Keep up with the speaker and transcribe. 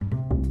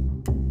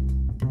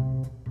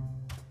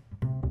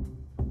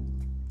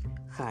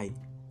Hi,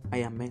 I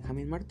am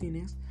Benjamin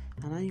Martinez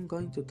and I am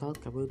going to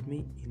talk about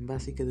me in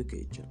basic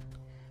education.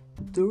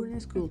 During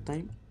school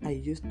time, I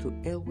used to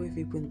always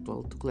be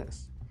punctual to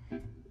class.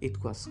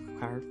 It was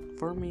hard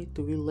for me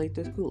to be late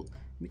to school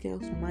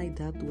because my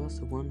dad was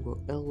the one who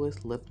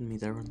always left me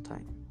there on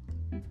time.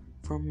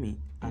 From me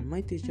and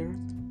my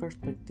teacher's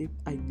perspective,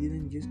 I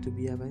didn't used to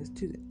be a bad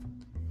student.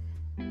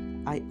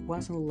 I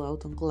wasn't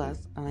loud in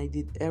class and I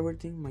did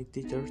everything my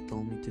teachers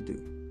told me to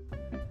do.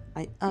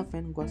 I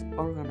often was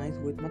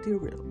organized with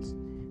materials,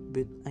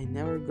 but I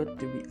never got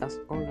to be as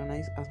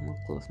organized as my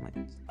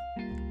classmates.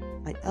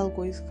 I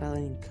always had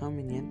an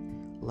inconvenience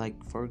like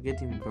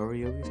forgetting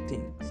very obvious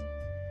things.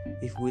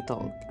 If we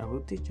talk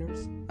about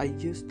teachers, I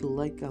used to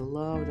like a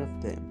lot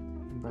of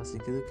them in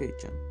basic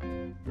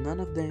education. None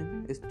of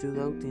them stood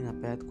out in a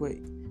bad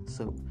way,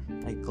 so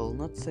I could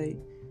not say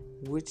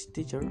which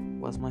teacher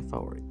was my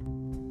favorite.